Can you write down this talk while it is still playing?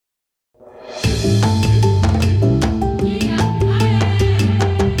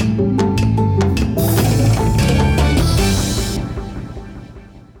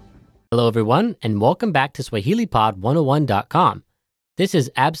Hello, everyone, and welcome back to SwahiliPod101.com. This is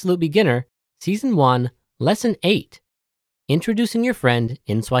Absolute Beginner, Season 1, Lesson 8, Introducing Your Friend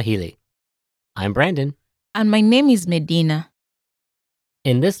in Swahili. I'm Brandon. And my name is Medina.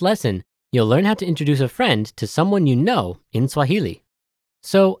 In this lesson, you'll learn how to introduce a friend to someone you know in Swahili.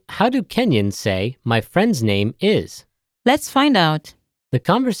 So, how do Kenyans say, my friend's name is? Let's find out. The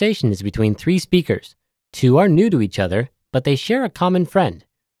conversation is between three speakers. Two are new to each other, but they share a common friend.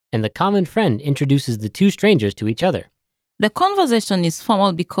 And the common friend introduces the two strangers to each other. The conversation is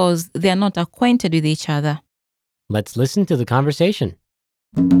formal because they are not acquainted with each other. Let's listen to the conversation.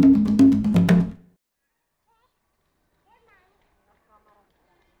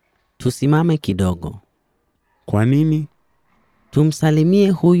 Tusimame kidogo. Kwa nini? Tumsalimie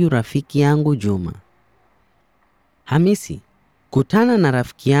huyu rafiki yangu Juma. Hamisi, kutana na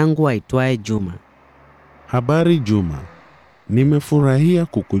rafiki yangu aitwaye Juma. Habari Juma. Nimefurahia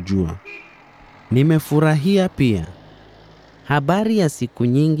kukujua. Nimefurahia pia. Habari ya siku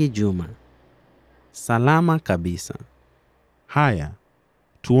nyingi Juma. Salama kabisa. Haya,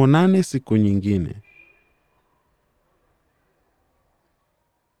 tuonane siku nyingine.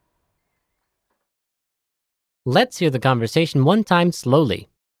 Let's hear the conversation one time slowly.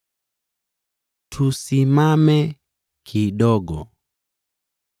 Tusimame kidogo.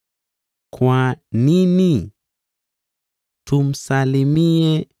 Kwa nini?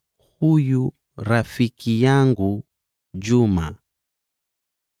 Tumsalimie huyu rafiki yangu Juma.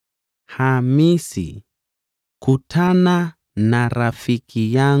 Hamisi, kutana na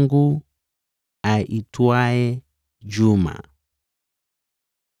rafiki yangu aitwaye Juma.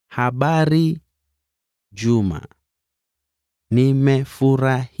 Habari Juma.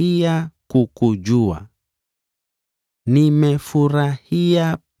 Nimefurahia kukujua.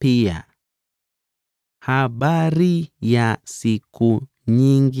 Nimefurahia pia. Habari ya siku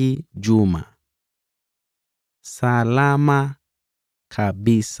nyingi Juma. Salama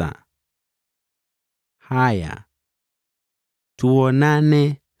kabisa. Haya,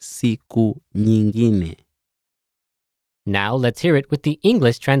 tuonane siku nyingine. Now let's hear it with the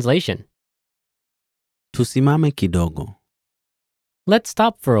English translation. Tusimame kidogo. Let's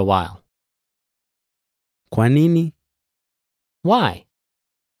stop for a while. Kwa nini? Why?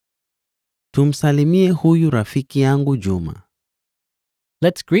 Tumsalimie huyu rafiki yangu Juma.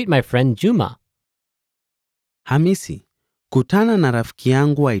 Let's greet my friend Juma. Hamisi, kutana na rafiki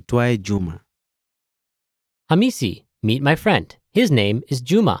yangu aitwaye Juma. Hamisi, meet my friend. His name is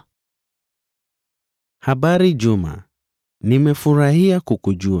Juma. Habari Juma. Nimefurahia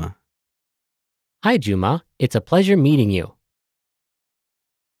kukujua. Hi Juma, it's a pleasure meeting you.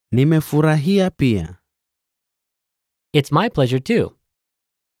 Nimefurahia pia. It's my pleasure too.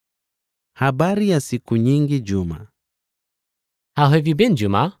 Habari ya siku nyingi Juma. How have you been,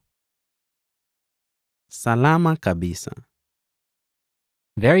 Juma? Salama kabisa.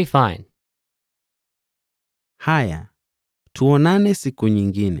 Very fine. Haya, tuonane siku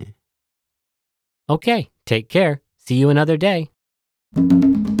nyingine. Okay, take care. See you another day.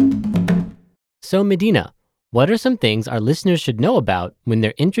 So Medina, what are some things our listeners should know about when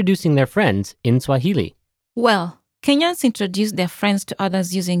they're introducing their friends in Swahili? Well, Kenyans introduce their friends to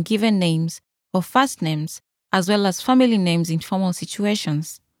others using given names or first names, as well as family names in formal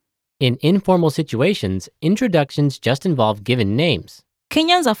situations. In informal situations, introductions just involve given names.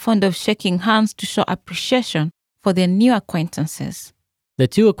 Kenyans are fond of shaking hands to show appreciation for their new acquaintances. The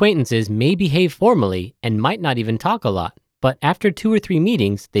two acquaintances may behave formally and might not even talk a lot, but after 2 or 3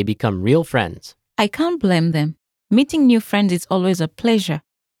 meetings, they become real friends. I can't blame them. Meeting new friends is always a pleasure.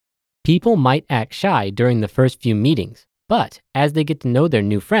 People might act shy during the first few meetings, but as they get to know their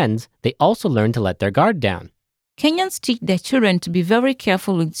new friends, they also learn to let their guard down. Kenyans teach their children to be very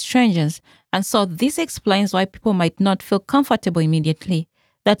careful with strangers, and so this explains why people might not feel comfortable immediately.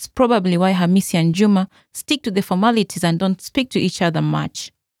 That's probably why Hamisi and Juma stick to the formalities and don't speak to each other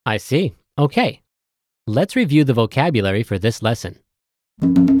much. I see. Okay. Let's review the vocabulary for this lesson.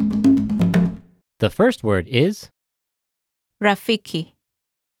 The first word is Rafiki.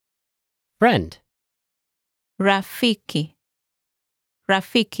 friend. Rafiki.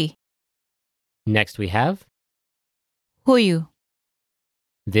 Rafiki. Next we have Huyu.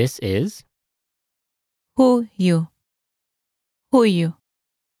 this is. Huyu. Huyu.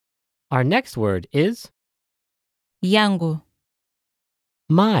 Our next word is Yangu.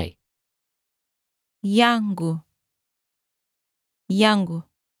 my. Yangu. Yangu.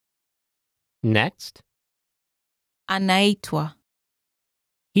 Next, Anaitwa.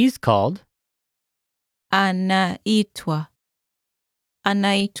 he's called Anaitwa.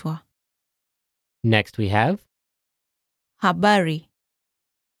 Anaitwa. Next we have, Habari.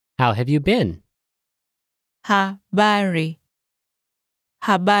 how have you been? Habari.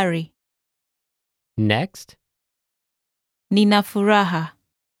 Habari. Next, Nina furaha.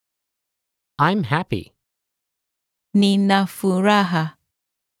 I'm happy. Nina furaha.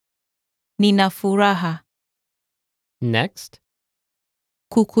 Nina furaha. Next,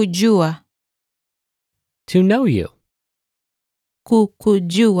 Kukujua. to know you.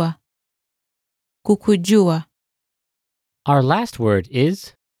 Kukujua. Kukujua. Our last word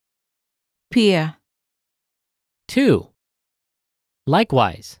is Pia. to.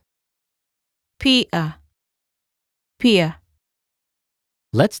 Likewise. Pia. Pia.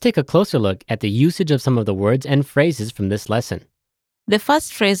 Let's take a closer look at the usage of some of the words and phrases from this lesson, The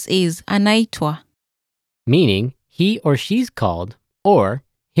first phrase is anaitwa. meaning he or she's called, or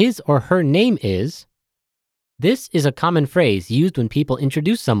his or her name is. This is a common phrase used when people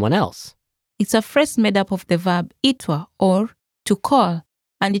introduce someone else. It's a phrase made up of the verb itwa or to call,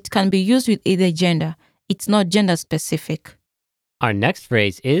 and it can be used with either gender. It's not gender specific. Our next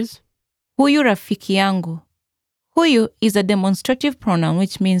phrase is Huyu rafiki yangu. Huyu is a demonstrative pronoun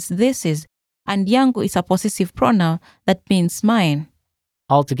which means this is, and yangu is a possessive pronoun that means mine.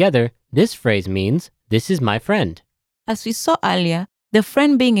 altogether, this phrase means this is my friend. As we saw earlier, the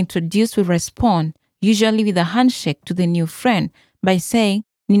friend being introduced will respond, usually with a handshake to the new friend, by saying,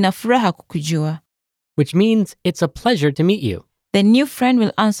 Nina furaha kukujua. Which means it's a pleasure to meet you, The new friend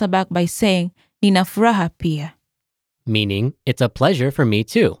will answer back by saying, Nina furaha pia. meaning it's a pleasure for me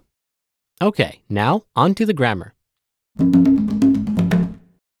too. Okay, now on to the grammar.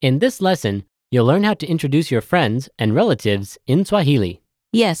 In this lesson, you'll learn how to introduce your friends and relatives in Swahili.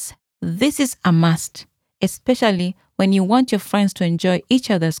 Yes, this is a must, especially when you want your friends to enjoy each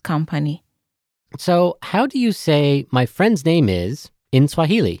other's company. So, how do you say my friend's name is in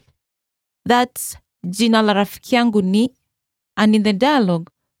Swahili? That's jina la rafiki yangu ni, and in the dialogue,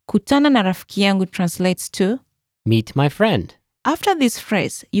 kutana na rafiki yangu translates to. Meet my friend. After this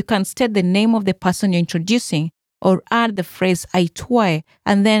phrase, you can state the name of the person you're introducing or add the phrase aitwaye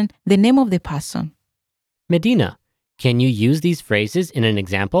and then the name of the person. Medina, can you use these phrases in an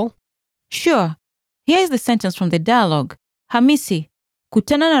example? Sure. Here is the sentence from the dialogue. Hamisi,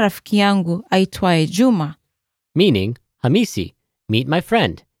 kutana na rafiki yangu aitwaye Juma. Meaning, Hamisi, meet my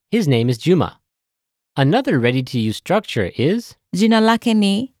friend. His name is Juma. Another ready-to-use structure is, Jina lake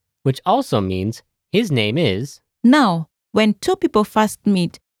ni. which also means his name is. Now, when two people first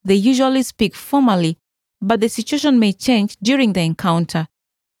meet, they usually speak formally, but the situation may change during the encounter.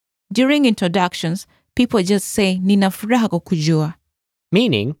 During introductions, people just say, Nina furaha kukujua.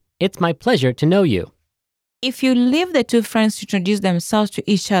 Meaning, it's my pleasure to know you. If you leave the two friends to introduce themselves to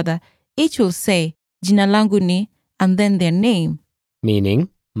each other, each will say, Jina langu ni, and then their name. Meaning,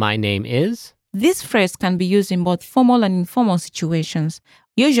 my name is. This phrase can be used in both formal and informal situations.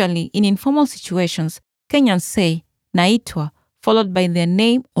 Usually, in informal situations, Kenyans say, naitwa, followed by their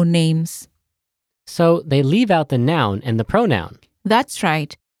name or names. So they leave out the noun and the pronoun. That's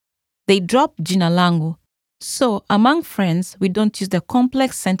right. They drop jina langu. So, among friends, we don't use the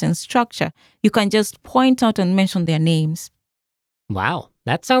complex sentence structure. You can just point out and mention their names. Wow,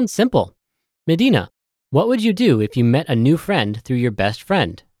 that sounds simple. Medina, what would you do if you met a new friend through your best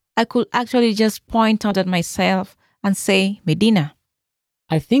friend? I could actually just point out at myself and say, Medina.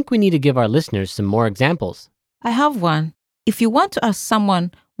 I think we need to give our listeners some more examples. I have one. If you want to ask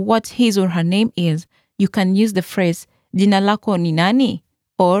someone what his or her name is, you can use the phrase, Jina lako ni nani?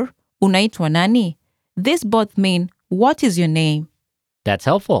 Or, unaitwa nani? These both mean, what is your name? That's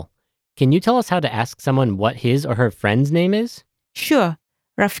helpful. Can you tell us how to ask someone what his or her friend's name is? Sure,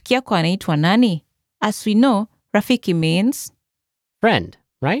 rafiki yako anaitwa nani? As we know, rafiki means Friend,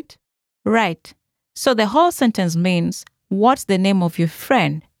 right? right. So the whole sentence means, what's the name of your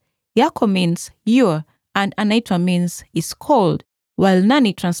friend? Yako means your, and anaitwa means is called, while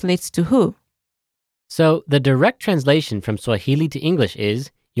nani translates to who. So the direct translation from Swahili to English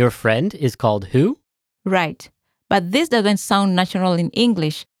is, your friend is called who? Right. But this doesn't sound natural in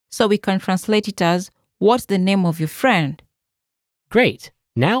English, so we can translate it as, what's the name of your friend? Great.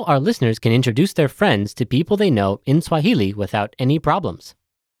 Now our listeners can introduce their friends to people they know in Swahili without any problems.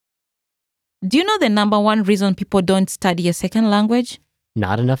 Do you know the number one reason people don't study a second language?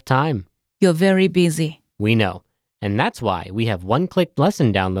 Not enough time. You're very busy. We know. And that's why we have one-click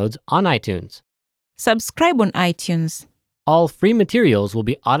lesson downloads on iTunes. Subscribe on iTunes. All free materials will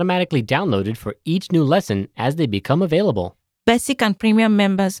be automatically downloaded for each new lesson as they become available. Basic and premium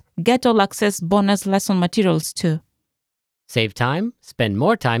members get all access bonus lesson materials too. Save time, spend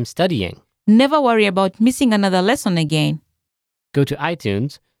more time studying. Never worry about missing another lesson again. Go to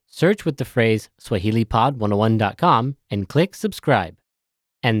iTunes, search with the phrase SwahiliPod101.com, and click subscribe.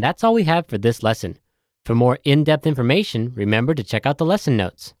 And that's all we have for this lesson. For more in-depth information, remember to check out the lesson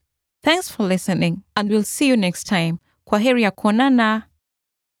notes. Thanks for listening, and we'll see you next time. Kwaheri ya kuonana.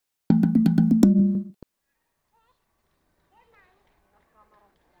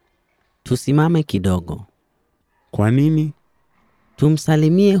 Tusimame kidogo. Kwa nini?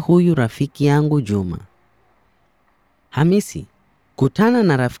 Tumsalimie huyu rafiki yangu Juma. Hamisi, kutana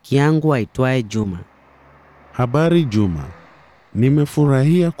na rafiki yangu aitwaye Juma. Habari Juma.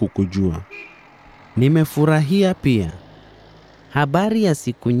 Nimefurahia kukujua. Nimefurahia pia. Habari ya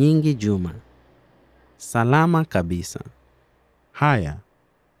siku nyingi Juma. Salama kabisa. Haya,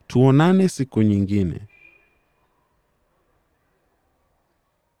 tuonane siku nyingine.